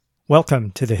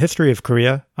Welcome to the History of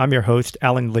Korea. I'm your host,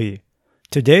 Alan Lee.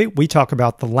 Today, we talk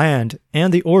about the land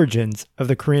and the origins of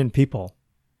the Korean people.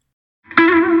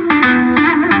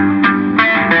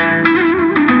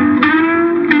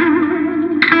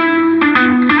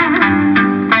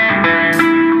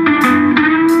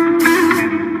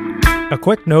 A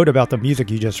quick note about the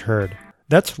music you just heard.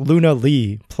 That's Luna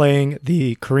Lee playing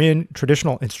the Korean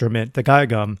traditional instrument, the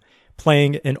gaegum,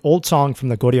 playing an old song from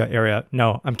the Goryeo area.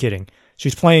 No, I'm kidding.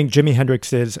 She's playing Jimi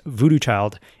Hendrix's Voodoo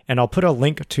Child, and I'll put a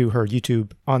link to her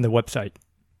YouTube on the website.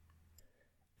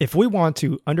 If we want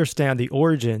to understand the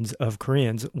origins of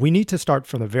Koreans, we need to start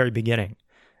from the very beginning.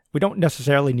 We don't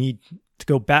necessarily need to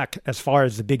go back as far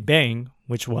as the Big Bang,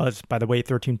 which was, by the way,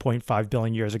 13.5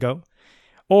 billion years ago,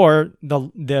 or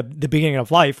the beginning of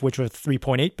life, which was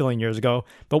 3.8 billion years ago.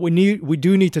 But we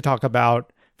do need to talk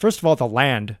about, first of all, the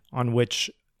land on which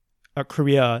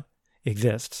Korea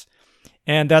exists.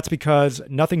 And that's because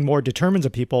nothing more determines a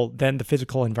people than the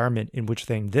physical environment in which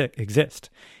they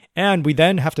exist. And we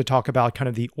then have to talk about kind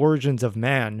of the origins of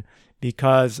man,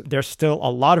 because there's still a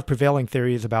lot of prevailing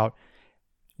theories about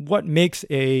what makes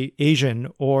a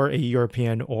Asian or a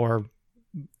European, or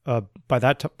by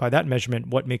that measurement,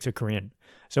 what makes a Korean.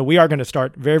 So we are going to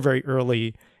start very,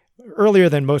 very earlier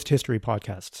than most history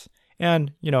podcasts.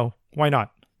 And, why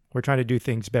not? We're trying to do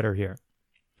things better here.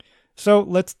 So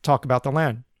let's talk about the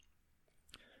land.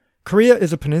 Korea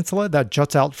is a peninsula that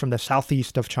juts out from the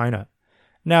southeast of China.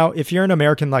 Now, if you're an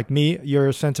American like me,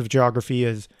 your sense of geography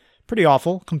is pretty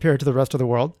awful compared to the rest of the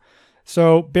world.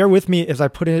 So bear with me as I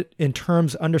put it in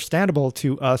terms understandable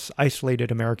to us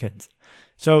isolated Americans.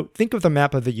 So think of the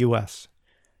map of the U.S.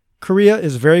 Korea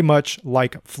is very much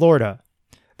like Florida.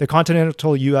 The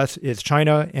continental U.S. is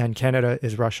China and Canada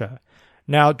is Russia.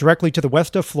 Now, directly to the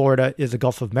west of Florida is the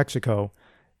Gulf of Mexico.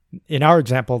 In our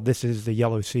example, this is the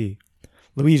Yellow Sea.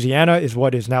 Louisiana is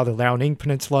what is now the Liaoning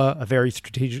Peninsula, a very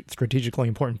strategically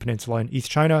important peninsula in East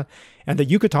China. And the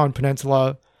Yucatan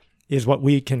Peninsula is what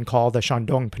we can call the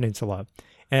Shandong Peninsula,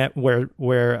 where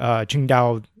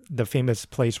Qingdao, the famous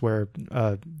place where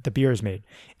the beer is made.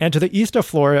 And to the east of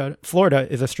Florida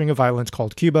is a string of islands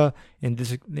called Cuba. In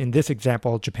this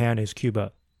example, Japan is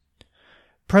Cuba.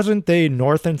 Present-day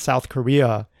North and South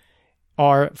Korea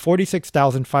are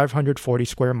 46,540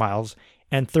 square miles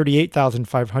and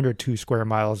 38,502 square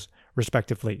miles,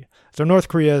 respectively. So North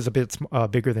Korea is a bit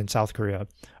bigger than South Korea,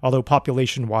 although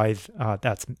population-wise,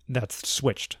 that's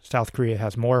switched. South Korea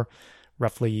has more,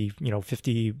 roughly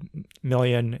 50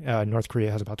 million. North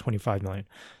Korea has about 25 million.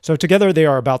 So together they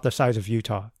are about the size of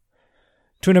Utah.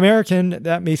 To an American,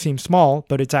 that may seem small,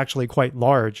 but it's actually quite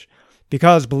large,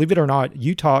 because believe it or not,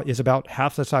 Utah is about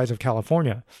half the size of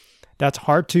California. That's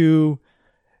hard to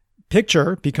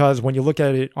picture because when you look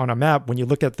at it on a map, when you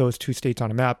look at those two states on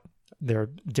a map, they're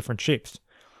different shapes.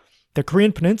 The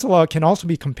Korean Peninsula can also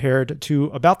be compared to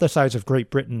about the size of Great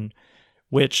Britain,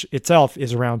 which itself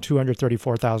is around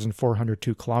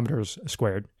 234,402 kilometers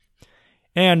squared.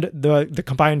 And the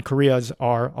combined Koreas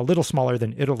are a little smaller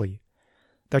than Italy.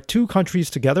 The two countries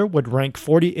together would rank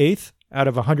 48th out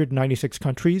of 196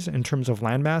 countries in terms of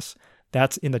landmass.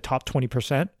 That's in the top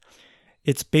 20%.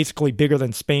 It's basically bigger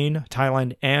than Spain,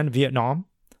 Thailand, and Vietnam.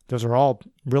 Those are all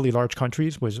really large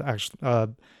countries, with actually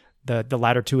the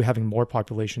latter two having more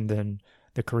population than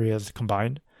the Koreas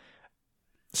combined.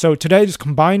 So today's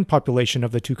combined population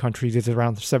of the two countries is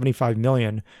around 75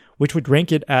 million, which would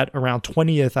rank it at around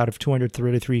 20th out of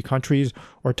 233 countries,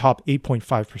 or top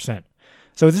 8.5%.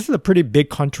 So this is a pretty big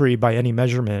country by any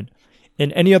measurement.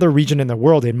 In any other region in the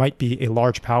world, it might be a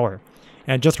large power.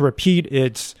 And just to repeat,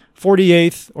 it's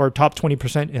 48th or top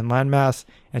 20% in landmass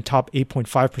and top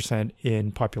 8.5%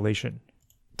 in population.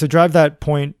 To drive that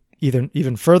point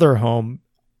even further home,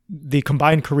 the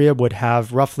combined Korea would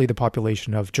have roughly the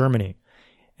population of Germany,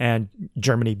 and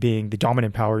Germany being the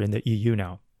dominant power in the EU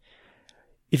now.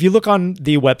 If you look on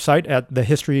the website at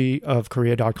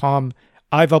thehistoryofkorea.com,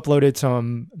 I've uploaded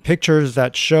some pictures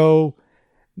that show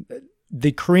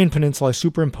the Korean peninsula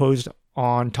superimposed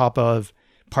on top of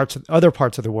other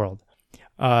parts of the world.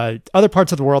 Other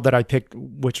parts of the world that I picked,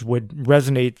 which would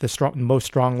resonate most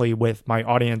strongly with my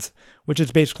audience, which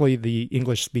is basically the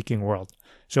English-speaking world.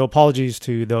 So apologies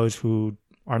to those who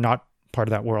are not part of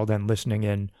that world and listening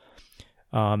in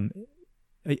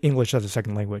English as a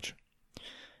second language.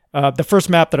 The first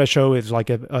map that I show is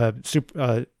like I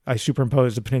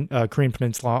superimposed the Korean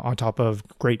Peninsula on top of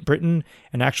Great Britain,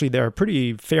 and actually they're a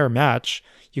pretty fair match.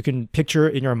 You can picture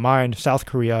in your mind South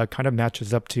Korea kind of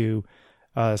matches up to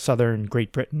southern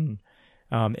Great Britain,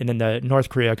 and then the North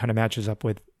Korea kind of matches up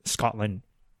with Scotland.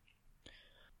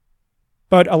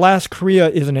 But alas, Korea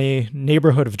isn't a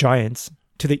neighborhood of giants.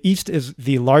 To the east is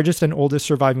the largest and oldest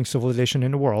surviving civilization in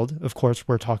the world. Of course,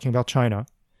 we're talking about China.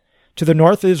 To the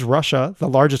north is Russia, the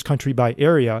largest country by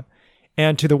area.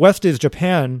 And to the west is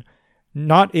Japan,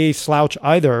 not a slouch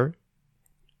either.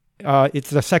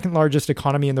 It's the second largest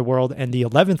economy in the world and the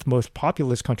 11th most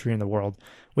populous country in the world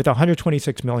with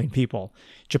 126 million people.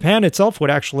 Japan itself would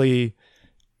actually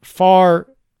far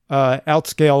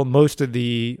outscale most of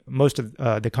the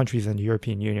countries in the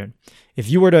European Union. If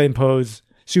you were to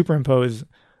superimpose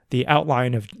the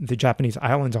outline of the Japanese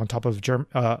islands on top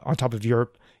of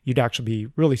Europe, you'd actually be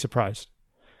really surprised.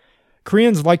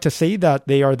 Koreans like to say that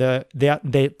they are that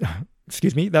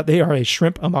they are a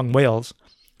shrimp among whales,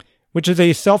 which is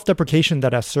a self-deprecation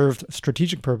that has served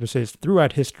strategic purposes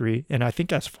throughout history, and I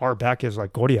think as far back as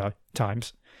like Goryeo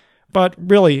times. But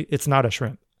really, it's not a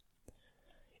shrimp.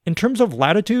 In terms of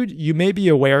latitude, you may be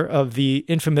aware of the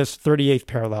infamous 38th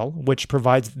parallel, which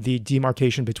provides the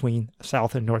demarcation between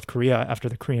South and North Korea after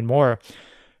the Korean War.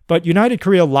 But United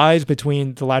Korea lies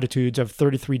between the latitudes of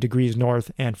 33 degrees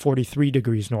north and 43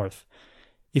 degrees north.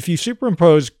 If you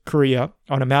superimpose Korea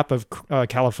on a map of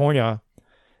California,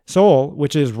 Seoul,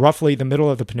 which is roughly the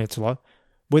middle of the peninsula,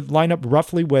 would line up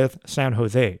roughly with San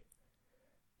Jose.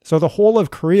 So the whole of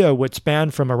Korea would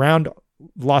span from around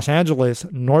Los Angeles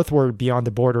northward beyond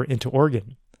the border into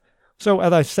Oregon. So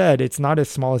as I said, it's not as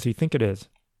small as you think it is.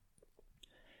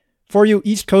 For you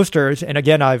East Coasters, and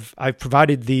again, I've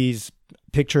provided these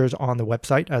pictures on the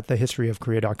website at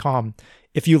thehistoryofkorea.com.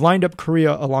 If you lined up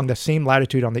Korea along the same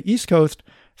latitude on the East Coast,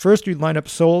 first you'd line up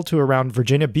Seoul to around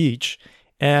Virginia Beach,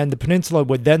 and the peninsula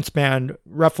would then span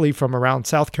roughly from around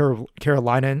South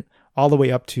Carolina all the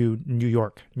way up to New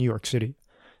York City.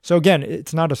 So again,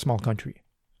 it's not a small country.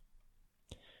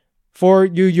 For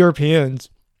you Europeans,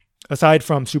 aside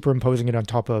from superimposing it on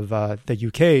top of the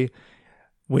UK,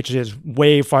 which is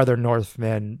way farther north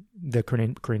than the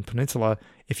Korean Peninsula,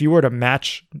 if you were to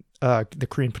match the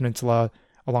Korean Peninsula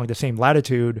along the same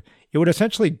latitude, it would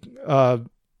essentially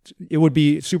it would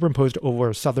be superimposed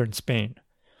over southern Spain.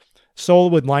 Seoul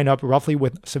would line up roughly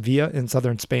with Sevilla in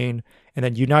southern Spain, and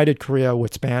then United Korea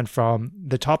would span from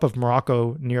the top of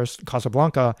Morocco near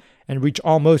Casablanca and reach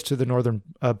almost to the northern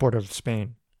border of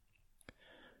Spain.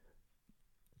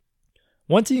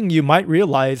 One thing you might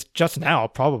realize just now,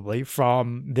 probably,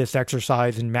 from this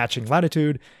exercise in matching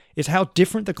latitude is how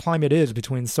different the climate is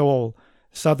between Seoul,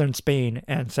 southern Spain,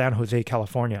 and San Jose,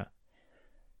 California.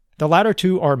 The latter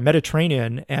two are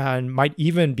Mediterranean and might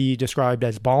even be described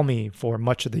as balmy for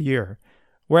much of the year,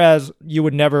 whereas you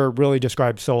would never really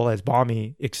describe Seoul as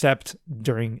balmy except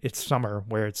during its summer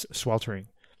where it's sweltering.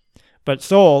 But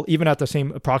Seoul, even at the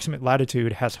same approximate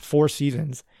latitude, has 4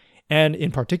 seasons, and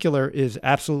in particular is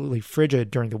absolutely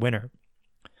frigid during the winter.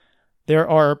 There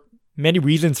are many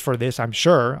reasons for this, I'm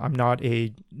sure. I'm not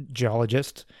a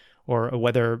geologist or a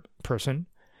weather person,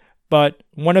 but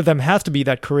one of them has to be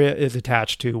that Korea is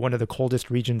attached to one of the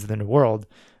coldest regions in the world,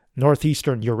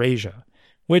 northeastern Eurasia,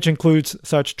 which includes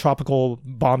such tropical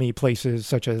balmy places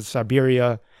such as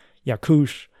Siberia,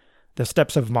 Yakush, the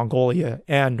steppes of Mongolia,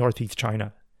 and northeast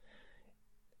China.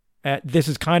 This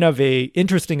is kind of an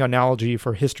interesting analogy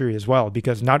for history as well,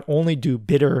 because not only do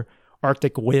bitter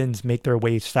Arctic winds make their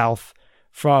way south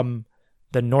from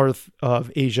the north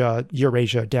of Asia,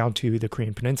 Eurasia, down to the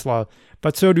Korean Peninsula,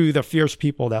 but so do the fierce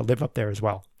people that live up there as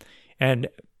well. And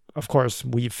of course,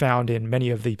 we've found in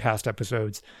many of the past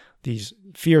episodes, these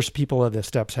fierce people of the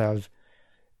steppes have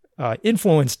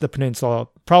influenced the peninsula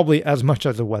probably as much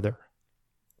as the weather.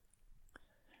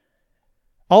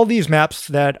 All these maps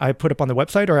that I put up on the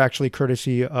website are actually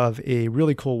courtesy of a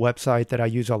really cool website that I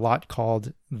use a lot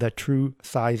called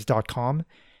thetruesize.com.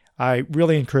 I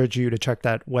really encourage you to check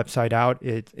that website out.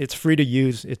 It's free to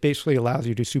use. It basically allows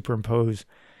you to superimpose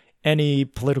any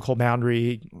political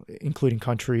boundary, including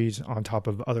countries, on top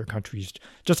of other countries,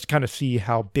 just to kind of see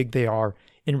how big they are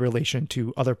in relation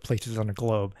to other places on the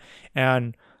globe.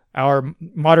 And our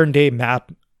modern day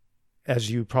map,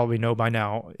 as you probably know by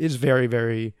now, is very,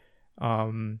 very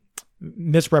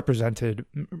misrepresentative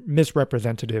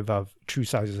of true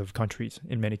sizes of countries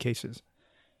in many cases.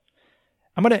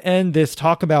 I'm going to end this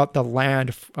talk about the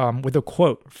land with a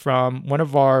quote from one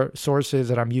of our sources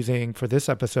that I'm using for this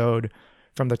episode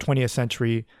from the 20th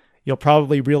century. You'll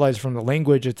probably realize from the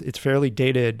language it's fairly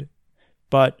dated,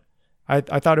 but I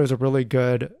thought it was a really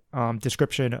good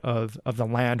description of the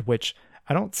land, which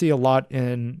I don't see a lot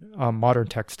in modern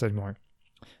text anymore.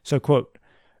 So, quote,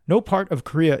 "No part of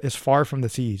Korea is far from the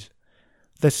seas.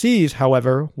 The seas,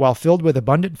 however, while filled with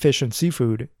abundant fish and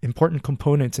seafood, important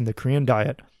components in the Korean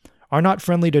diet, are not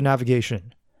friendly to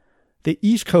navigation. The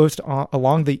east coast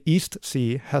along the East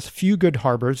Sea has few good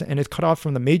harbors and is cut off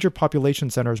from the major population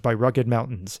centers by rugged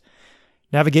mountains.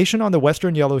 Navigation on the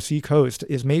western Yellow Sea coast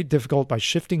is made difficult by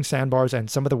shifting sandbars and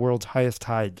some of the world's highest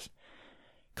tides.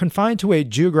 Confined to a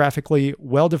geographically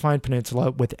well-defined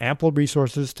peninsula with ample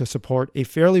resources to support a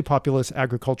fairly populous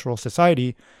agricultural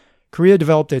society, Korea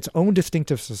developed its own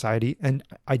distinctive society and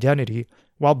identity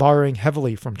while borrowing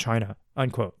heavily from China,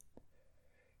 unquote.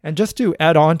 And just to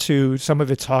add on to some of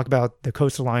its talk about the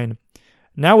coastline,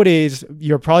 nowadays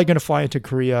you're probably going to fly into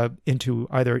Korea into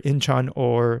either Incheon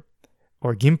or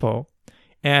Gimpo.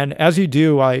 And as you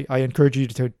do, I encourage you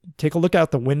to take a look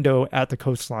out the window at the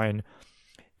coastline.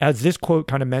 As this quote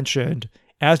kind of mentioned,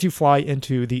 as you fly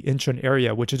into the Incheon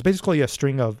area, which is basically a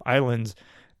string of islands,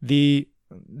 the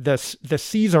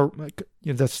seas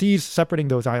separating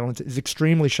those islands is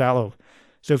extremely shallow.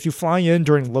 So if you fly in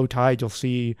during low tide, you'll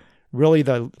see really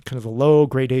the kind of the low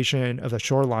gradation of the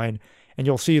shoreline, and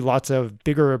you'll see lots of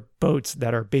bigger boats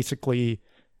that are basically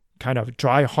kind of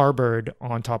dry harbored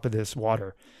on top of this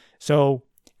water. So,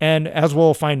 and as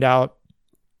we'll find out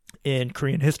in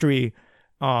Korean history,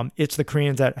 it's the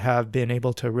Koreans that have been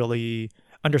able to really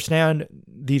understand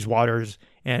these waters,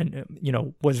 and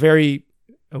was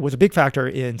a big factor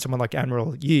in someone like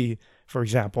Admiral Yi, for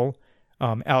example,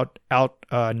 out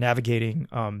navigating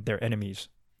their enemies.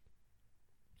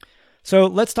 So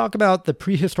let's talk about the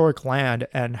prehistoric land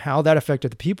and how that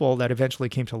affected the people that eventually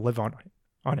came to live on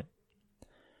it.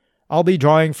 I'll be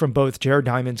drawing from both Jared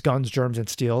Diamond's Guns, Germs, and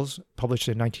Steels, published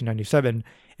in 1997,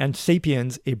 and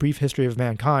Sapiens, A Brief History of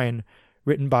Mankind,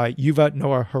 written by Yuval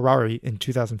Noah Harari in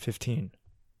 2015.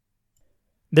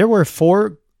 There were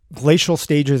 4 glacial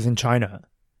stages in China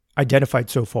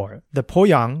identified so far: the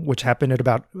Poyang, which happened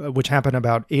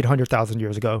about 800,000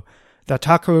 years ago, the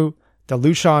Taku, the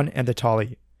Lushan, and the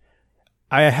Tali.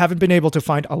 I haven't been able to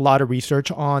find a lot of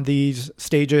research on these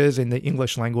stages in the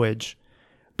English language,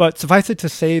 but suffice it to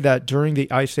say that during the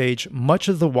Ice Age, much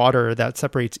of the water that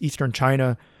separates eastern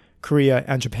China, Korea,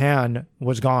 and Japan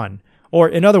was gone. Or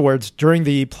in other words, during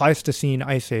the Pleistocene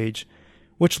Ice Age,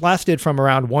 which lasted from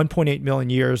around 1.8 million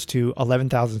years to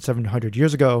 11,700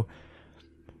 years ago,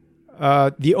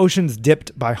 the oceans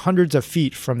dipped by hundreds of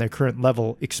feet from their current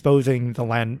level, exposing the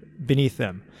land beneath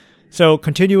them. So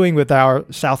continuing with our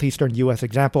southeastern U.S.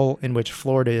 example, in which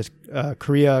Florida is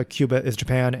Korea, Cuba is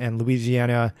Japan, and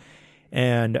Louisiana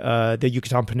and the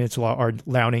Yucatan Peninsula are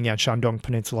Liaoning and Shandong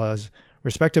Peninsulas,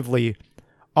 respectively,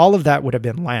 all of that would have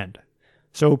been land.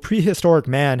 So prehistoric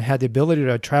man had the ability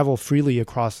to travel freely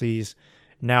across these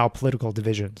now political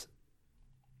divisions.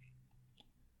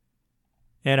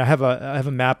 And I have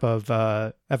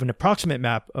an approximate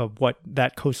map of what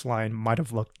that coastline might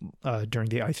have looked during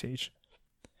the Ice Age.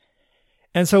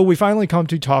 And so we finally come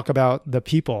to talk about the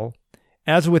people.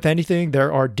 As with anything,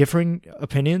 there are differing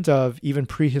opinions of even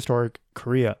prehistoric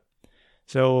Korea.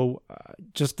 So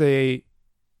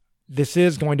this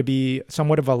is going to be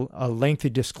somewhat of a lengthy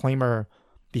disclaimer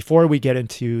before we get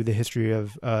into the history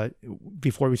of,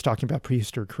 before we start talking about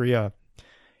prehistoric Korea.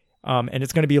 And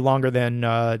it's going to be longer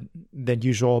than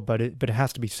usual, but it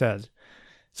has to be said.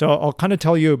 So I'll kind of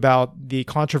tell you about the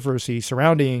controversy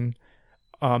surrounding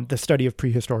the study of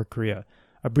prehistoric Korea.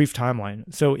 A brief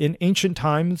timeline. So in ancient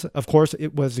times, of course,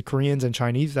 it was the Koreans and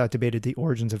Chinese that debated the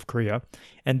origins of Korea.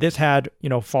 And this had,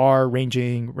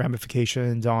 far-ranging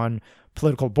ramifications on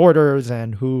political borders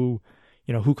and who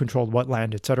controlled what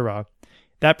land, etc.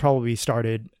 That probably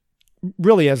started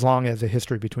really as long as the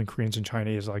history between Koreans and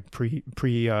Chinese, like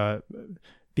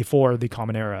before the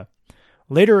Common Era.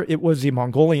 Later, it was the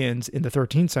Mongolians in the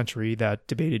 13th century that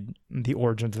debated the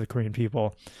origins of the Korean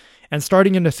people. And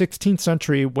starting in the 16th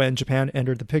century, when Japan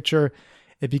entered the picture,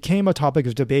 it became a topic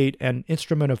of debate and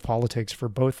instrument of politics for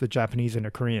both the Japanese and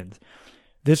the Koreans.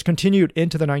 This continued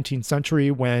into the 19th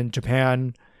century when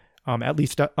Japan, at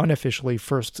least unofficially,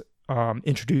 first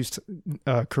introduced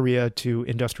Korea to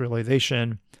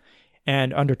industrialization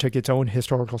and undertook its own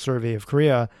historical survey of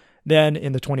Korea. Then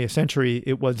in the 20th century,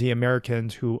 it was the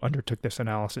Americans who undertook this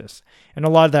analysis. And a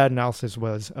lot of that analysis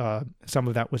was, some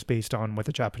of that was based on what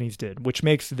the Japanese did, which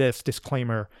makes this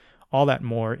disclaimer all that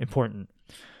more important.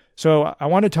 So I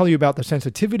want to tell you about the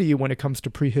sensitivity when it comes to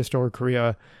prehistoric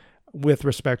Korea with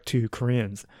respect to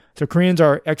Koreans. So Koreans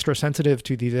are extra sensitive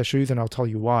to these issues, and I'll tell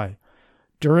you why.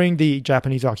 During the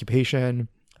Japanese occupation,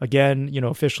 again,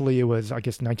 officially it was, I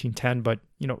guess, 1910, but,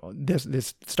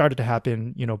 this started to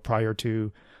happen, prior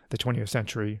to the 20th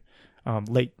century,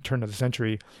 late turn of the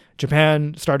century.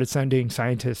 Japan started sending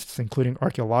scientists, including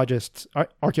archaeologists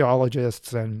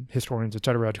and historians,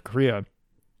 etc., to Korea.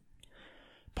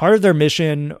 Part of their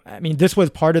mission, this was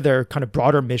part of their kind of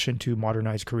broader mission to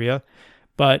modernize Korea,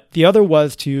 But the other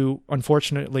was to,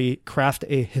 unfortunately, craft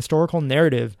a historical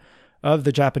narrative of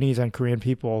the Japanese and Korean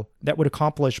people that would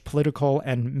accomplish political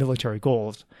and military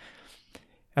goals.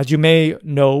 As you may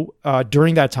know,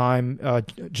 during that time,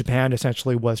 Japan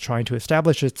essentially was trying to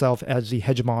establish itself as the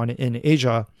hegemon in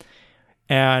Asia.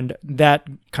 And that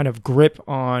kind of grip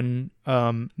on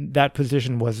that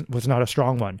position was not a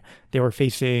strong one. They were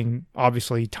facing,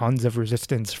 obviously, tons of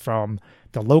resistance from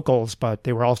the locals, but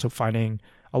they were also finding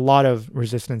a lot of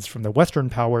resistance from the Western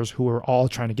powers who were all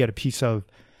trying to get a piece of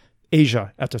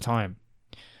Asia at the time.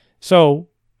 So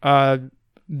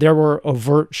there were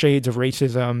overt shades of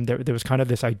racism. There was kind of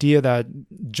this idea that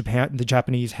the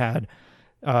Japanese had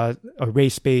a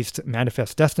race-based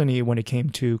manifest destiny when it came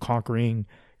to conquering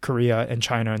Korea and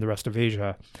China and the rest of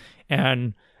Asia.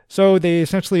 And so they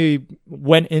essentially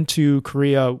went into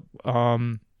Korea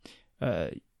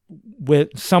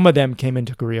with some of them came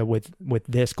into Korea with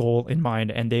this goal in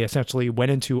mind, and they essentially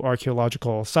went into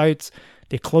archaeological sites.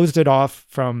 They closed it off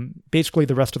from basically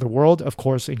the rest of the world, of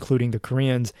course, including the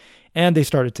Koreans, and they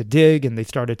started to dig and they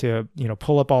started to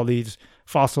pull up all these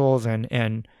fossils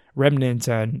and remnants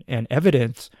and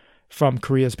evidence from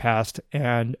Korea's past.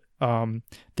 And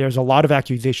there's a lot of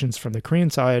accusations from the Korean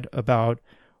side about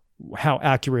how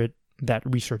accurate that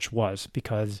research was,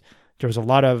 because there's a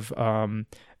lot of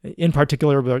in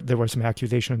particular, there were some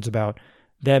accusations about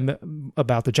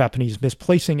the Japanese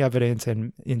misplacing evidence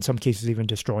and in some cases even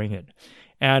destroying it.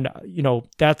 And,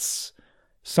 that's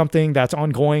something that's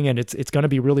ongoing, and it's going to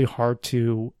be really hard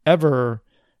to ever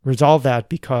resolve that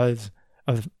because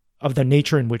of the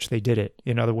nature in which they did it.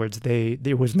 In other words,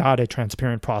 it was not a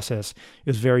transparent process. It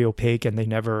was very opaque, and they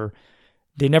never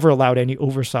allowed any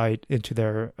oversight into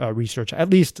their research. At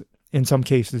least in some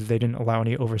cases, they didn't allow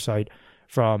any oversight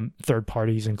from third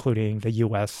parties, including the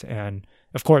U.S., and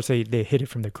of course, they hid it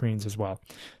from the Koreans as well.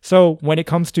 So when it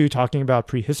comes to talking about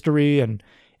prehistory and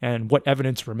what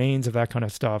evidence remains of that kind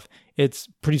of stuff, it's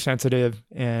pretty sensitive.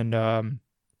 And and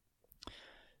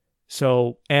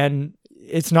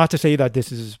it's not to say that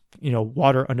this is,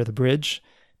 water under the bridge,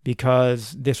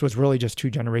 because this was really just 2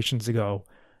 generations ago.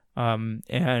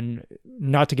 And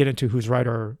not to get into who's right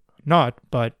or not,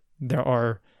 but there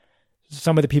are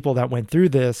some of the people that went through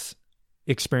this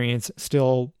experience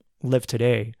still live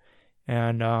today.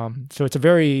 And so it's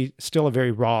still a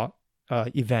very raw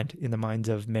event in the minds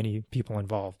of many people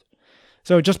involved.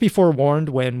 So just be forewarned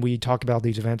when we talk about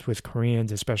these events with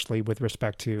Koreans, especially with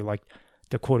respect to like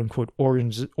the quote unquote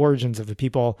origins of the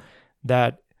people,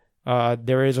 that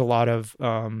there is a lot of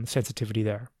sensitivity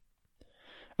there.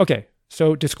 Okay,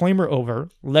 so disclaimer over.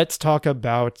 Let's talk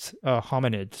about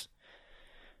hominids.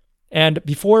 And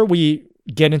before we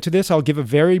get into this, I'll give a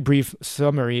very brief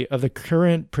summary of the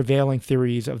current prevailing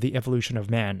theories of the evolution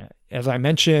of man. As I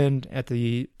mentioned at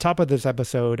the top of this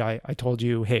episode, I told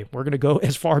you, hey, we're going to go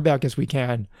as far back as we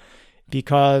can,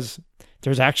 because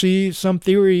there's actually some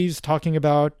theories talking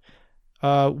about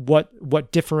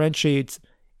what differentiates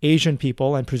Asian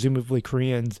people and presumably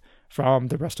Koreans from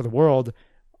the rest of the world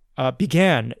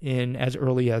began in as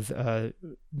early as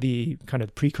the kind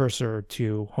of precursor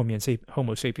to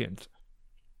Homo sapiens.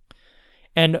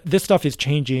 And this stuff is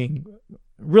changing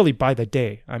really by the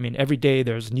day. I mean, every day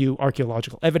there's new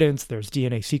archaeological evidence, there's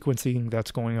DNA sequencing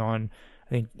that's going on. I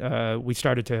think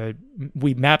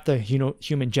we mapped the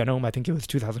human genome, I think it was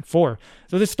 2004.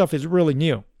 So this stuff is really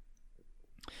new.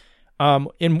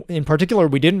 In particular,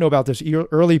 we didn't know about this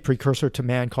early precursor to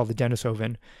man called the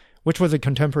Denisovan, which was a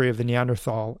contemporary of the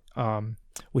Neanderthal.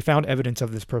 We found evidence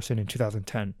of this person in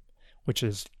 2010, which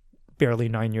is barely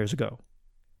 9 years ago.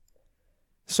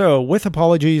 So, with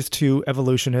apologies to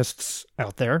evolutionists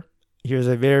out there, here's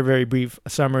a very, very brief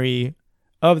summary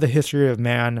of the history of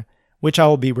man, which I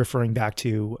will be referring back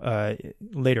to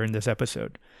later in this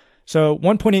episode. So,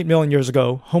 1.8 million years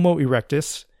ago, Homo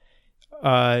Erectus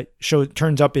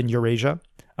turns up in Eurasia.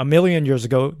 1 million years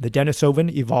ago, the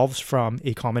Denisovan evolves from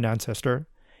a common ancestor.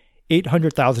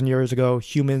 800,000 years ago,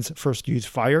 humans first used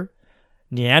fire.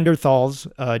 Neanderthals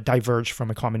diverged from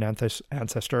a common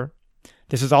ancestor.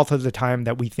 This is also the time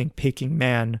that we think Peking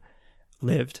man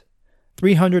lived.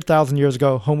 300,000 years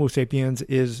ago, Homo sapiens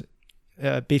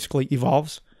basically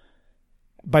evolves.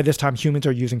 By this time, humans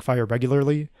are using fire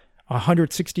regularly.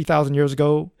 160,000 years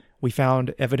ago, we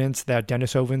found evidence that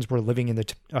Denisovans were living in the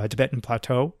Tibetan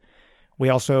Plateau. We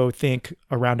also think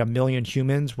around 1 million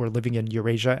humans were living in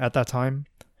Eurasia at that time.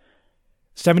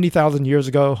 70,000 years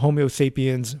ago, Homo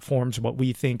sapiens forms what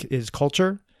we think is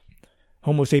culture.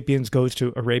 Homo sapiens goes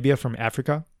to Arabia from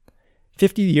Africa.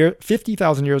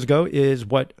 50,000 years ago is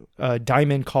what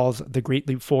Diamond calls the Great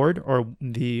Leap Forward, or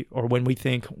when we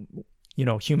think,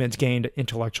 humans gained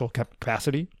intellectual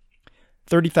capacity.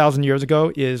 30,000 years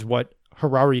ago is what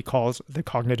Harari calls the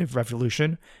cognitive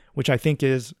revolution, which I think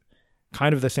is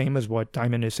kind of the same as what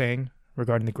Diamond is saying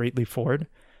regarding the Great Leap Forward.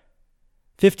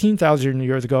 15,000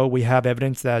 years ago, we have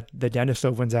evidence that the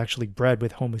Denisovans actually bred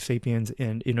with Homo sapiens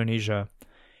in Indonesia.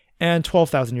 And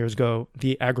 12,000 years ago,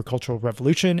 the agricultural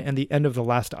revolution and the end of the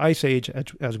last ice age,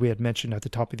 as we had mentioned at the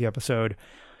top of the episode.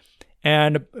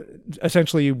 And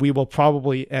essentially, we will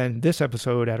probably end this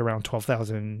episode at around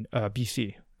 12,000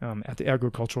 BC at the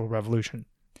agricultural revolution.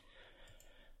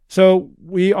 So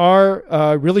we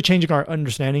are really changing our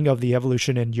understanding of the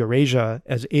evolution in Eurasia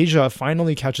as Asia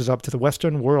finally catches up to the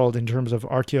Western world in terms of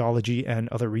archaeology and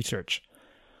other research.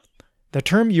 The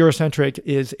term Eurocentric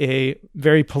is a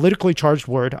very politically charged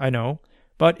word, I know,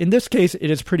 but in this case,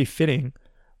 it is pretty fitting.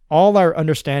 All our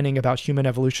understanding about human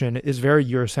evolution is very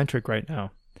Eurocentric right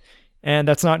now. And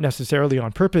that's not necessarily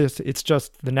on purpose, it's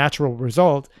just the natural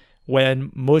result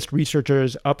when most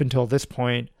researchers up until this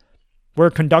point were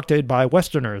conducted by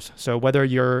Westerners. So whether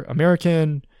you're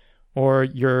American or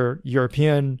you're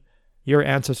European, your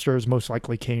ancestors most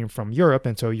likely came from Europe,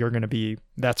 and so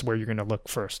that's where you're going to look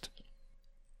first.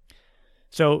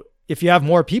 So if you have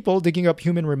more people digging up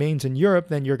human remains in Europe,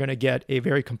 then you're going to get a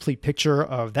very complete picture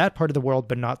of that part of the world,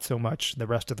 but not so much the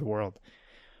rest of the world.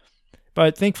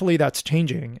 But thankfully that's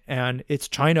changing, and it's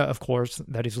China, of course,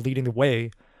 that is leading the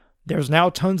way. There's now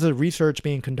tons of research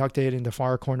being conducted in the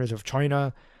far corners of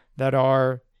China that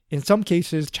are, in some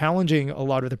cases, challenging a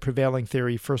lot of the prevailing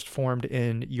theory first formed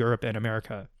in Europe and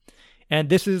America. And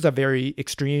this is a very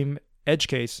extreme edge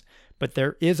case, but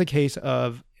there is a case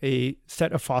of a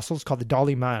set of fossils called the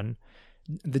Dolly Man,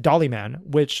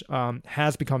 which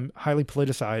has become highly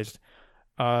politicized.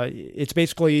 It's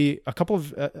basically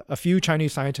a few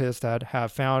Chinese scientists that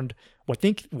have found what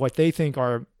they think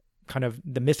are kind of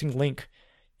the missing link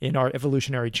in our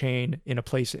evolutionary chain in a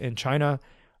place in China,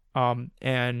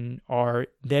 and are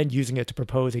then using it to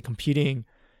propose a competing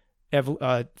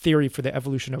theory for the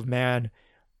evolution of man,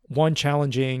 one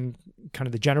challenging kind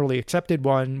of the generally accepted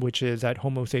one, which is that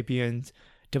Homo sapiens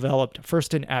developed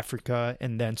first in Africa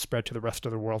and then spread to the rest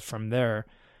of the world from there.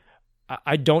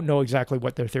 I don't know exactly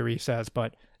what their theory says,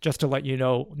 but just to let you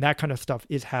know, that kind of stuff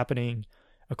is happening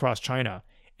across China.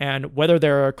 And whether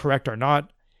they're correct or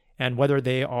not, and whether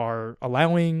they are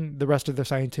allowing the rest of the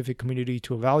scientific community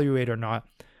to evaluate or not,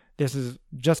 this is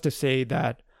just to say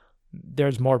that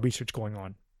there's more research going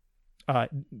on.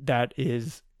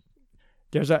 There's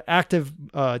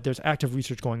active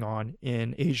research going on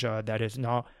in Asia that is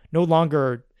no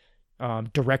longer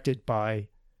directed by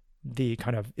the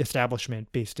kind of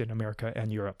establishment based in America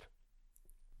and Europe.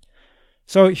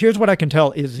 So here's what I can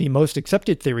tell is the most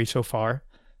accepted theory so far,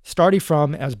 starting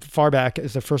from as far back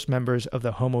as the first members of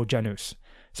the Homo genus.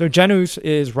 So genus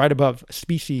is right above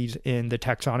species in the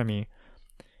taxonomy.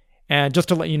 And just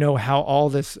to let you know how all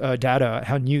this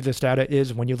how new this data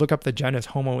is, when you look up the genus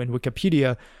Homo in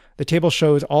Wikipedia, the table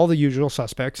shows all the usual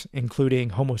suspects, including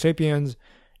Homo sapiens,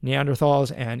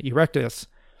 Neanderthals, and Erectus.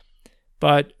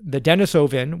 But the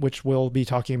Denisovan, which we'll be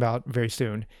talking about very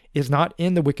soon, is not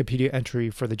in the Wikipedia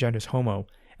entry for the genus Homo,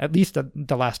 at least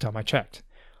the last time I checked.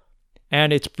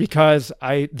 And it's because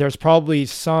there's probably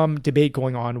some debate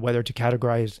going on whether to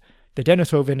categorize the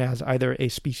Denisovan as either a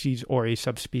species or a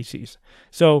subspecies.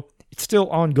 So it's still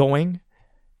ongoing,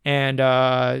 and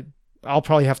I'll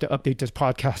probably have to update this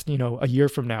podcast, a year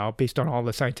from now based on all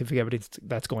the scientific evidence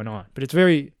that's going on. But it's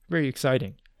very, very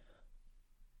exciting.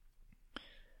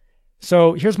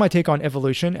 So here's my take on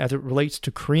evolution as it relates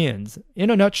to Koreans in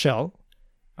a nutshell,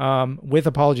 with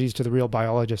apologies to the real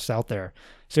biologists out there.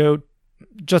 So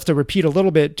just to repeat a little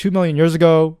bit, 2 million years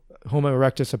ago, Homo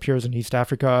erectus appears in East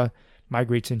Africa,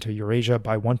 migrates into Eurasia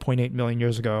by 1.8 million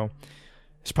years ago.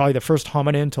 It's probably the first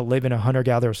hominin to live in a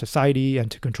hunter-gatherer society and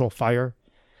to control fire.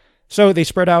 So they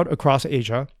spread out across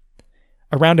Asia.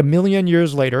 Around 1 million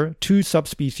years later, 2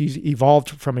 subspecies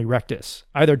evolved from Erectus,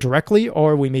 either directly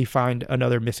or we may find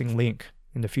another missing link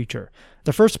in the future.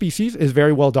 The first species is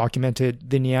very well documented,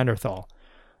 the Neanderthal.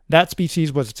 That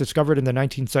species was discovered in the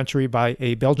 19th century by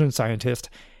a Belgian scientist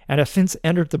and has since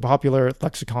entered the popular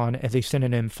lexicon as a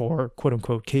synonym for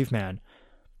quote-unquote caveman.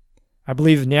 I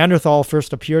believe Neanderthal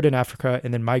first appeared in Africa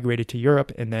and then migrated to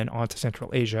Europe and then on to Central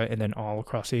Asia and then all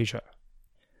across Asia.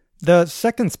 The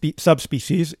second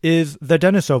subspecies is the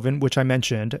Denisovan, which I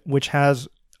mentioned, which has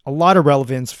a lot of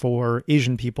relevance for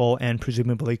Asian people and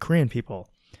presumably Korean people.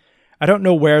 I don't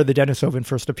know where the Denisovan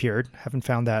first appeared, haven't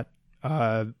found that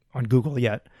on Google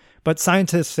yet, but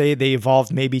scientists say they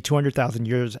evolved maybe 200,000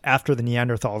 years after the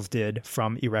Neanderthals did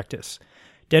from Erectus.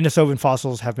 Denisovan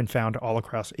fossils have been found all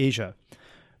across Asia.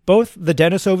 Both the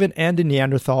Denisovan and the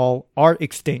Neanderthal are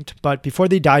extinct, but before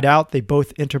they died out, they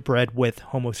both interbred with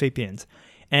Homo sapiens.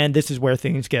 And this is where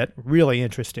things get really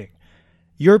interesting.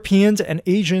 Europeans and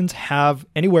Asians have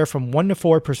anywhere from 1 to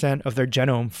 4% of their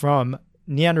genome from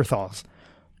Neanderthals.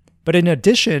 But in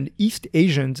addition, East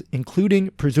Asians, including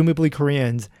presumably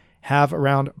Koreans, have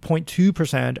around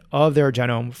 0.2% of their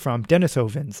genome from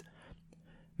Denisovans.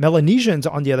 Melanesians,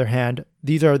 on the other hand,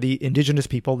 these are the indigenous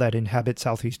people that inhabit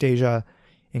Southeast Asia,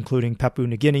 including Papua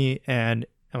New Guinea and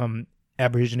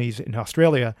Aborigines in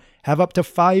Australia, have up to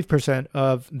 5%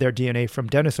 of their DNA from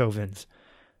Denisovans,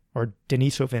 or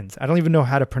Denisovans. I don't even know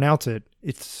how to pronounce it.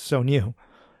 It's so new.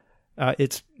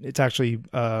 It's actually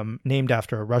named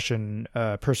after a Russian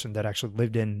person that actually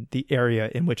lived in the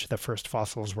area in which the first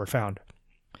fossils were found.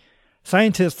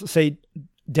 Scientists say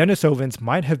Denisovans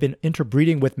might have been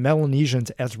interbreeding with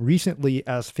Melanesians as recently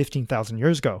as 15,000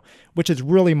 years ago, which is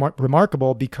really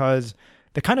remarkable because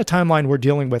the kind of timeline we're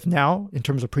dealing with now in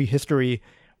terms of prehistory,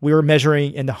 we were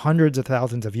measuring in the hundreds of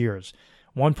thousands of years.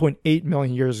 1.8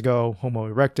 million years ago,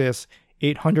 Homo erectus,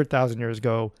 800,000 years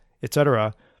ago,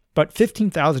 etc. But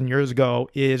 15,000 years ago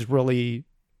is really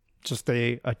just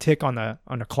a tick on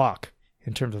the clock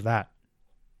in terms of that.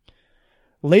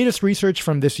 Latest research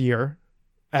from this year,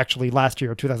 actually last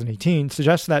year, 2018,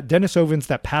 suggests that Denisovans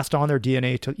that passed on their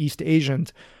DNA to East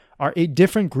Asians are a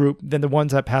different group than the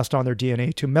ones that passed on their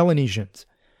DNA to Melanesians.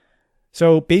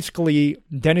 So basically,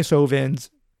 Denisovans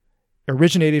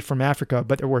originated from Africa,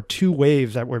 but there were two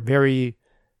waves that were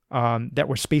that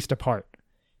were spaced apart.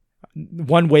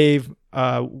 One wave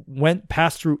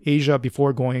passed through Asia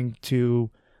before going to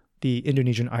the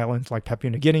Indonesian islands like Papua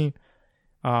New Guinea.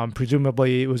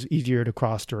 Presumably, it was easier to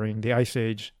cross during the Ice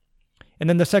Age. And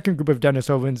then the second group of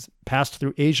Denisovans passed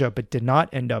through Asia but did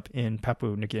not end up in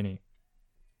Papua New Guinea.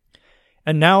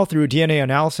 And now, through DNA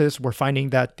analysis, we're finding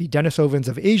that the Denisovans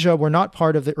of Asia were not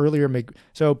part of the earlier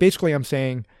So basically, I'm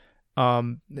saying,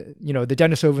 the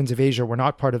Denisovans of Asia were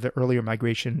not part of the earlier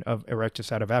migration of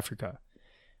Erectus out of Africa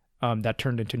that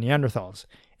turned into Neanderthals.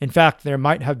 In fact, there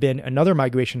might have been another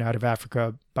migration out of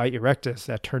Africa by Erectus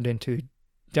that turned into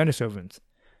Denisovans.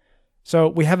 So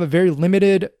we have a very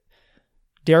limited,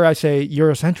 dare I say,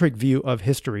 Eurocentric view of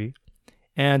history.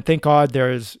 And thank God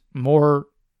there's more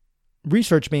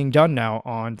research being done now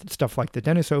on stuff like the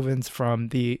Denisovans from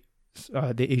the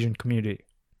Asian community.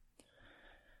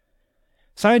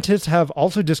 Scientists have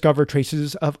also discovered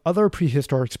traces of other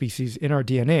prehistoric species in our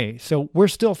DNA, so we're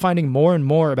still finding more and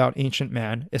more about ancient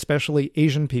man, especially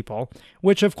Asian people,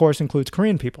 which of course includes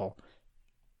Korean people.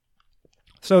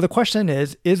 So the question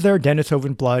is there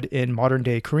Denisovan blood in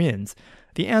modern-day Koreans?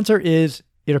 The answer is,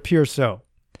 it appears so.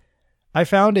 I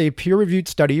found a peer-reviewed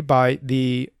study by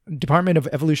the Department of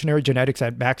Evolutionary Genetics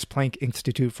at Max Planck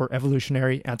Institute for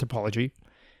Evolutionary Anthropology,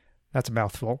 that's a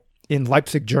mouthful, in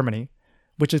Leipzig, Germany,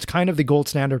 which is kind of the gold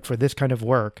standard for this kind of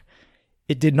work.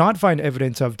 It did not find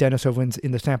evidence of Denisovans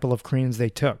in the sample of Koreans they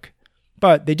took,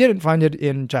 but they didn't find it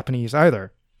in Japanese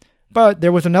either. But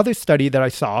there was another study that I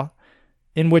saw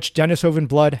in which Denisovan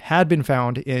blood had been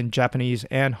found in Japanese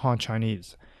and Han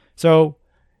Chinese. So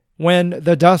when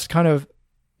the dust kind of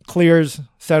clears,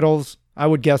 settles, I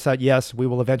would guess that yes, we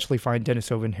will eventually find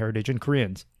Denisovan heritage in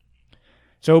Koreans.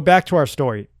 So back to our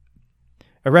story.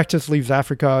 Erectus leaves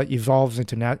Africa, evolves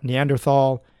into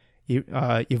Neanderthal,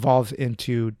 evolves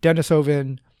into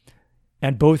Denisovan,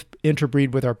 and both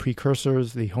interbreed with our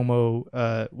precursors, the Homo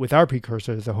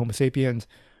sapiens,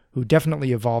 who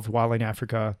definitely evolved while in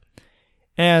Africa.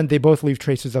 And they both leave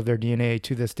traces of their DNA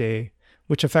to this day,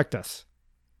 which affect us.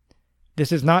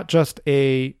 This is not just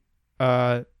a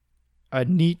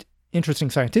neat,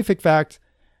 interesting scientific fact.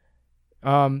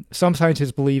 Some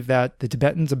scientists believe that the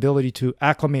Tibetans' ability to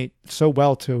acclimate so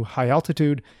well to high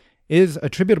altitude is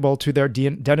attributable to their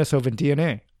Denisovan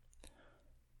DNA.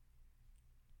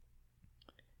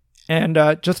 And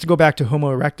just to go back to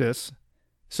Homo erectus,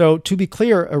 so to be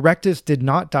clear, Erectus did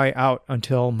not die out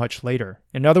until much later.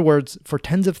 In other words, for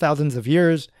tens of thousands of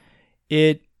years,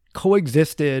 it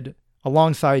coexisted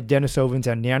alongside Denisovans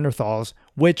and Neanderthals,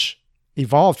 which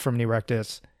evolved from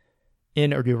Erectus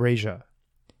in Eurasia,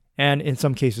 and in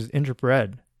some cases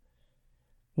interbred.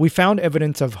 We found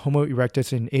evidence of Homo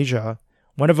erectus in Asia.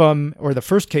 One of them, or the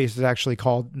first case, is actually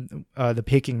called the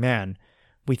Peking Man.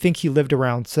 We think he lived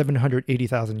around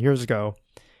 780,000 years ago,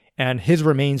 and his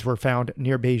remains were found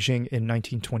near Beijing in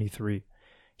 1923.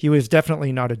 He was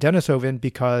definitely not a Denisovan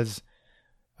because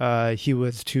he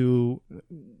was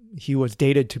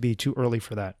dated to be too early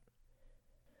for that.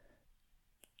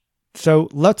 So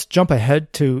let's jump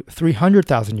ahead to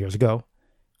 300,000 years ago,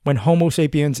 when Homo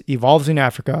sapiens evolves in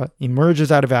Africa,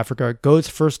 emerges out of Africa, goes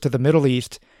first to the Middle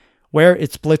East, where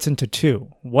it splits into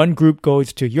two. One group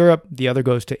goes to Europe, the other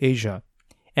goes to Asia.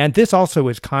 And this also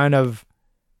is kind of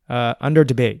under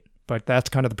debate, but that's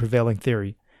kind of the prevailing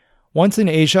theory. Once in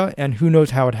Asia, and who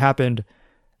knows how it happened,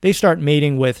 they start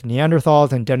mating with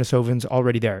Neanderthals and Denisovans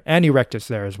already there, and Erectus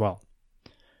there as well.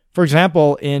 For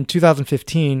example, in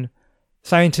 2015,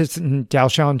 scientists in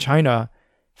Daoshan, China,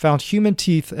 found human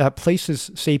teeth that places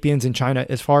sapiens in China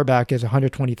as far back as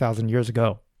 120,000 years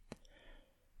ago.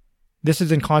 This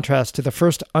is in contrast to the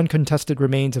first uncontested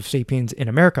remains of sapiens in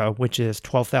America, which is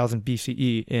 12,000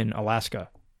 BCE in Alaska.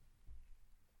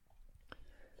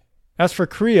 As for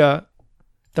Korea,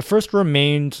 the first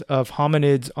remains of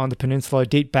hominids on the peninsula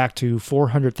date back to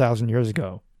 400,000 years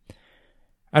ago.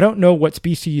 I don't know what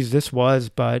species this was,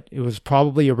 but it was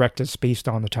probably Erectus based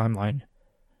on the timeline.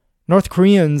 North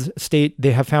Koreans state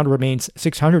they have found remains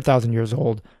 600,000 years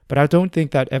old, but I don't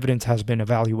think that evidence has been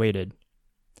evaluated.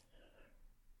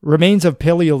 Remains of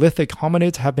Paleolithic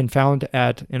hominids have been found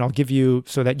at, and I'll give you,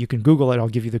 so that you can Google it, I'll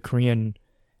give you the Korean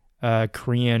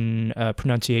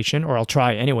pronunciation, or I'll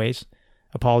try anyways.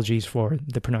 Apologies for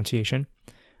the pronunciation.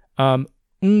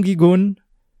 Unggigun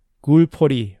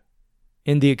Gulpori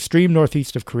in the extreme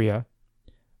northeast of Korea.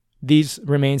 These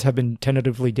remains have been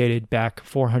tentatively dated back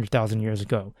 400,000 years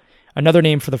ago. Another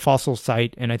name for the fossil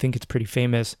site, and I think it's pretty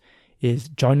famous, is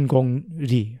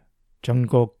Jeonggongri.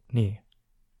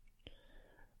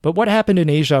 But what happened in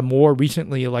Asia more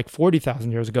recently, like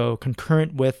 40,000 years ago,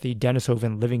 concurrent with the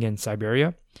Denisovan living in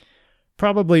Siberia?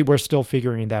 Probably we're still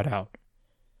figuring that out.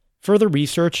 Further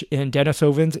research in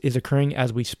Denisovans is occurring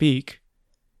as we speak,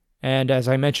 and as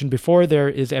I mentioned before, there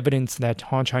is evidence that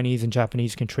Han Chinese and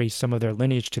Japanese can trace some of their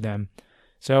lineage to them,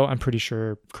 so I'm pretty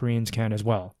sure Koreans can as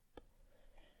well.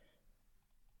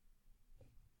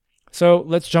 So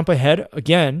let's jump ahead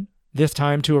again, this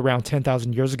time to around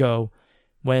 10,000 years ago,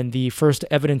 when the first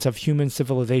evidence of human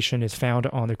civilization is found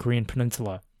on the Korean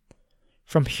peninsula.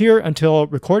 From here until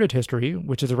recorded history,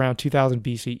 which is around 2000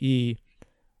 BCE,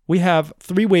 we have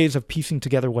three ways of piecing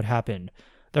together what happened.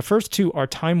 The first two are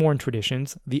time-worn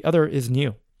traditions, the other is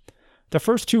new. The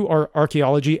first two are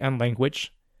archaeology and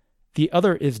language. The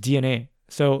other is DNA.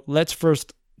 So let's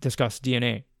first discuss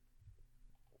DNA.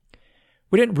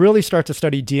 We didn't really start to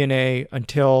study DNA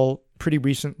until pretty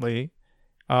recently.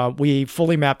 We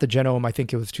fully mapped the genome, I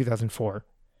think it was 2004.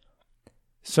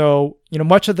 So,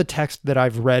 much of the text that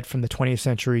I've read from the 20th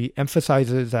century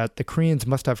emphasizes that the Koreans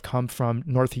must have come from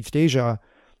Northeast Asia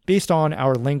based on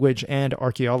our language and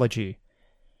archaeology.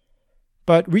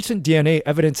 But recent DNA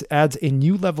evidence adds a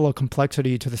new level of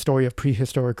complexity to the story of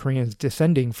prehistoric Koreans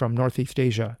descending from Northeast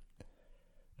Asia.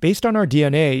 Based on our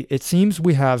DNA, it seems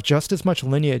we have just as much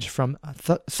lineage from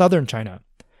southern China.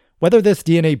 Whether this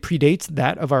DNA predates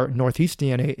that of our Northeast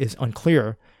DNA is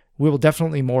unclear. We will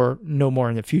definitely know more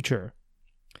in the future.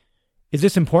 Is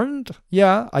this important?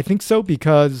 Yeah, I think so,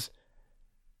 because,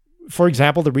 for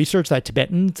example, the research that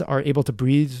Tibetans are able to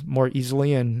breathe more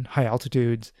easily in high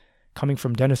altitudes coming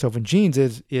from Denisovan genes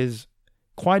is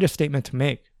quite a statement to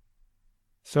make.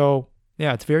 So,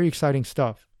 yeah, it's very exciting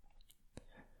stuff.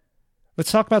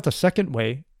 Let's talk about the second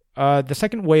way. The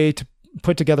second way to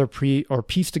put together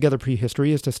piece together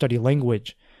prehistory is to study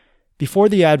language. Before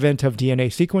the advent of DNA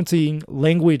sequencing,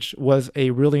 language was a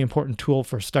really important tool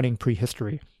for studying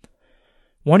prehistory.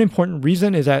 One important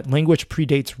reason is that language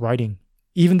predates writing.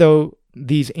 Even though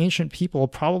these ancient people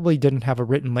probably didn't have a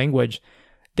written language,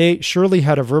 they surely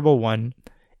had a verbal one,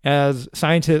 as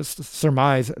scientists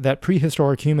surmise that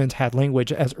prehistoric humans had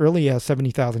language as early as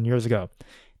 70,000 years ago.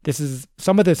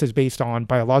 Some of this is based on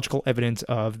biological evidence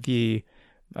of the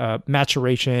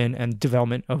maturation and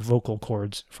development of vocal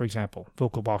cords, for example,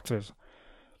 vocal boxes.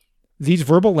 These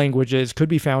verbal languages could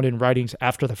be found in writings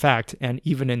after the fact and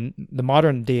even in the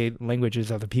modern day languages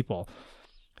of the people.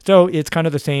 So it's kind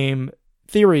of the same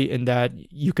theory in that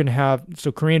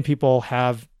Korean people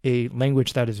have a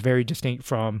language that is very distinct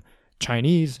from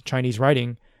Chinese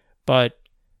writing, but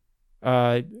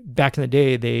back in the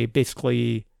day, they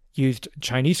basically used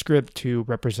Chinese script to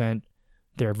represent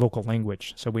their vocal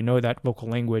language. So we know that vocal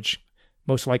language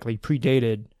most likely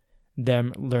predated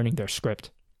them learning their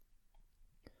script.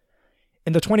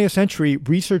 In the 20th century,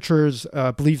 researchers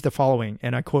believed the following,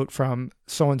 and I quote from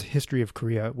Sohn's History of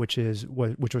Korea, which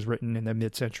was written in the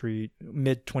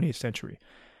mid-20th century.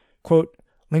 Quote,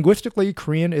 "Linguistically,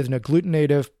 Korean is an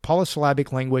agglutinative,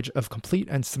 polysyllabic language of complete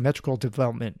and symmetrical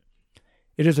development.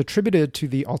 It is attributed to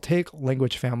the Altaic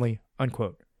language family,"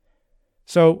 unquote.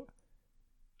 So,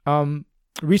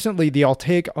 recently the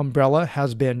Altaic umbrella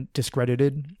has been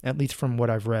discredited, at least from what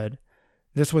I've read.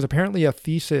 This was apparently a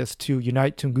thesis to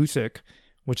unite Tungusic,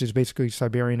 which is basically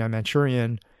Siberian and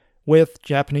Manchurian, with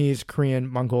Japanese, Korean,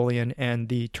 Mongolian, and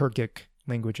the Turkic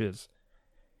languages.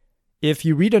 If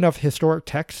you read enough historic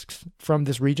texts from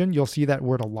this region, you'll see that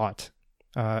word a lot,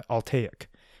 Altaic,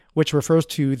 which refers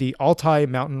to the Altai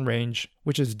mountain range,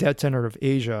 which is dead center of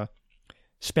Asia,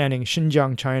 spanning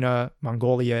Xinjiang, China,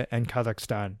 Mongolia, and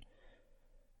Kazakhstan.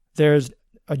 There's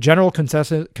a general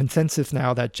consensus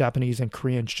now that Japanese and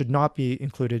Korean should not be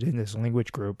included in this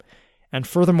language group. And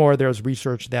furthermore, there's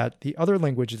research that the other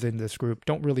languages in this group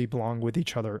don't really belong with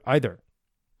each other either.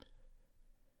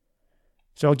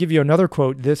 So I'll give you another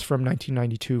quote, this from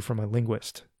 1992 from a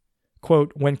linguist.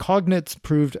 Quote, when cognates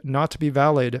proved not to be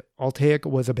valid, Altaic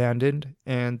was abandoned,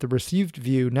 and the received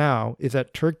view now is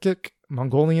that Turkic,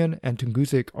 Mongolian, and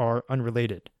Tungusic are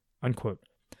unrelated, unquote.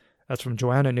 That's from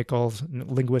Joanna Nichols,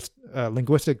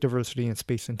 Linguistic Diversity in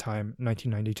Space and Time,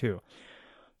 1992.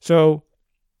 So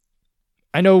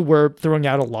I know we're throwing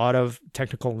out a lot of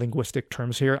technical linguistic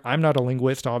terms here. I'm not a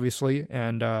linguist, obviously,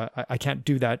 and I can't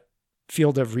do that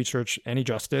field of research any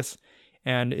justice.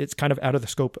 And it's kind of out of the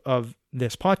scope of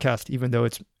this podcast, even though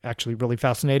it's actually really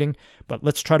fascinating. But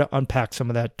let's try to unpack some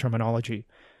of that terminology.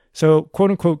 So,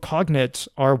 quote unquote, cognates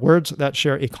are words that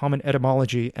share a common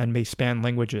etymology and may span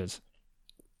languages.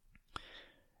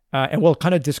 And we'll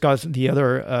kind of discuss the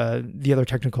other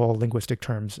technical linguistic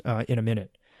terms in a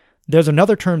minute. There's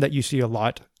another term that you see a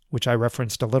lot, which I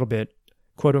referenced a little bit,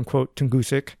 quote unquote,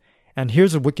 Tungusic, and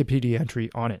here's a Wikipedia entry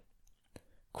on it.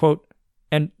 Quote,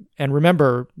 and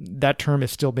remember, that term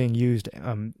is still being used,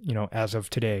 as of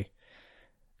today.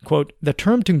 Quote, the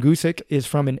term Tungusic is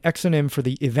from an exonym for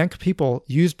the Evenk people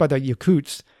used by the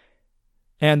Yakuts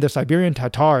and the Siberian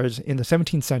Tatars in the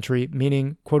 17th century,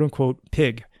 meaning, quote unquote,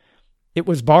 pig. It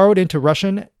was borrowed into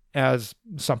Russian as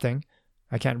something,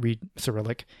 I can't read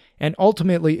Cyrillic, and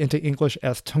ultimately into English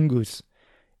as Tungus.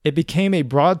 It became a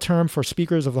broad term for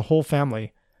speakers of the whole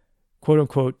family, quote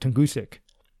unquote, Tungusic.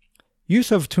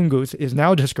 Use of Tungus is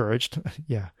now discouraged.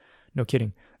 Yeah, no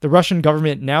kidding. The Russian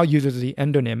government now uses the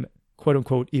endonym, quote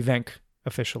unquote, Evenk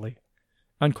officially,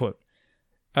 unquote.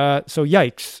 So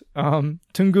yikes.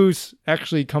 Tungus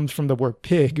actually comes from the word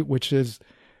pig, which is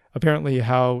apparently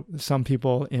how some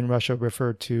people in Russia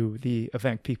refer to the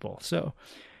Evenk people. So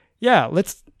yeah,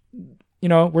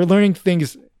 we're learning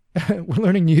things, we're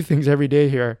learning new things every day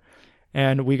here,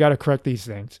 and we got to correct these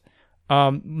things.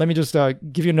 Let me just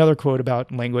give you another quote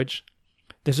about language.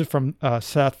 This is from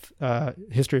Seth,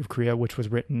 History of Korea, which was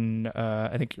written,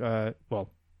 early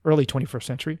 21st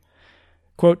century.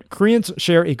 Quote, Koreans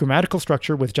share a grammatical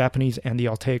structure with Japanese and the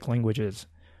Altaic languages.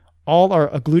 All are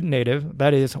agglutinative,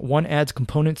 that is, one adds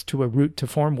components to a root to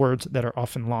form words that are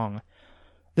often long.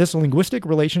 This linguistic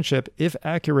relationship, if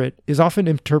accurate, is often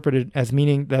interpreted as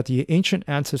meaning that the ancient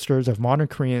ancestors of modern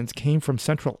Koreans came from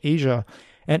Central Asia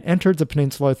and entered the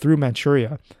peninsula through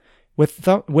Manchuria,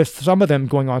 with some of them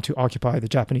going on to occupy the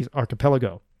Japanese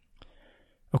archipelago.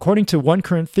 According to one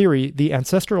current theory, the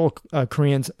ancestral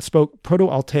Koreans spoke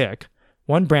Proto-Altaic,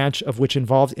 one branch of which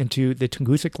evolved into the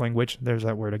Tungusic language, there's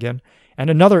that word again, and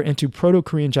another into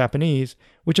Proto-Korean Japanese,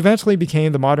 which eventually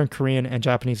became the modern Korean and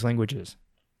Japanese languages.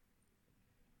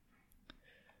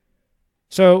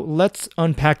 So let's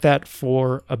unpack that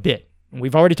for a bit.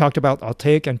 We've already talked about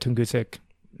Altaic and Tungusic.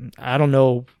 I don't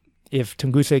know if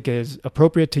Tungusic is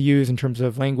appropriate to use in terms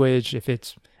of language, if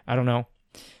it's, I don't know,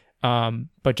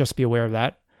 but just be aware of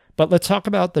that. But let's talk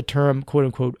about the term, quote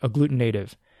unquote,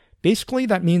 agglutinative. Basically,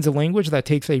 that means a language that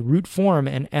takes a root form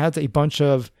and adds a bunch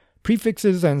of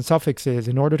prefixes and suffixes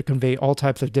in order to convey all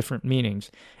types of different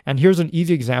meanings. And here's an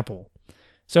easy example.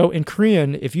 So in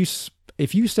Korean, if you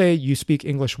say you speak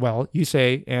English well, you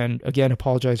say, and again,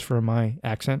 apologize for my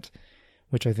accent,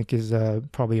 which I think is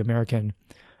probably American,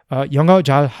 영어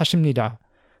잘 하십니다.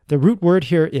 The root word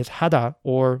here is 하다,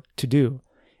 or to do.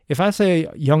 If I say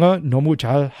영어 너무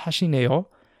잘 하시네요,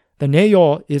 the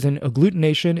neyo is an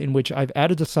agglutination in which I've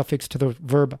added the suffix to the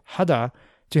verb 하다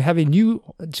to have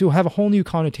a whole new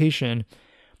connotation.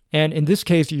 And in this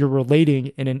case, you're relating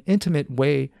in an intimate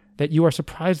way that you are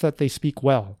surprised that they speak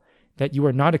well, that you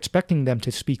are not expecting them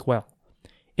to speak well.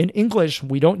 In English,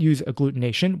 we don't use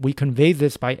agglutination. We convey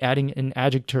this by adding an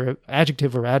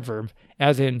adjective or adverb,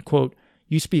 as in, quote,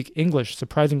 you speak English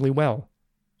surprisingly well,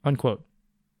 unquote.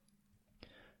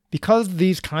 Because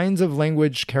these kinds of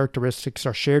language characteristics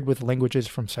are shared with languages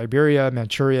from Siberia,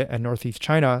 Manchuria, and Northeast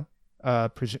China,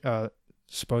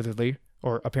 supposedly,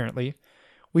 or apparently,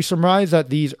 we surmise that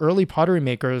these early pottery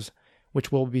makers,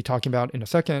 which we'll be talking about in a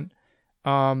second,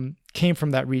 came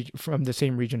from from the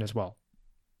same region as well.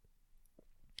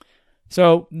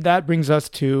 So that brings us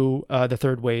to the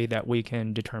third way that we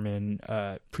can determine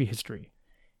prehistory.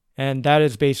 And that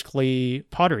is basically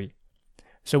pottery.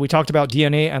 So we talked about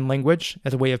DNA and language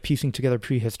as a way of piecing together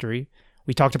prehistory.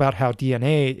 We talked about how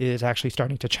DNA is actually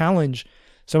starting to challenge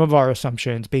some of our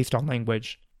assumptions based on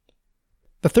language.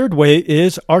 The third way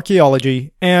is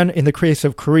archaeology, and in the case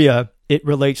of Korea, it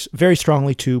relates very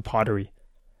strongly to pottery.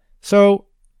 So,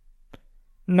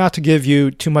 not to give you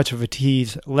too much of a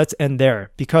tease, let's end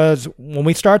there, because when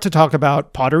we start to talk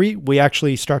about pottery, we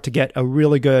actually start to get a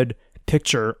really good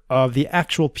picture of the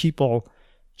actual people,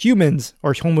 humans,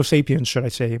 or Homo sapiens, should I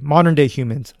say, modern day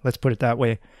humans, let's put it that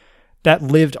way, that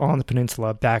lived on the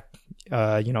peninsula back,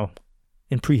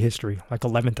 in prehistory, like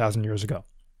 11,000 years ago.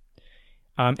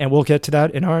 And we'll get to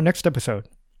that in our next episode.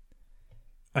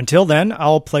 Until then,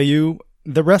 I'll play you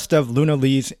the rest of Luna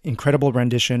Lee's incredible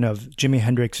rendition of Jimi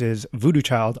Hendrix's Voodoo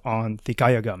Child on the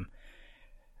Gayagum.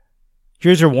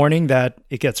 Here's your warning that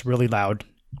it gets really loud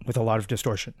with a lot of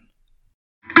distortion.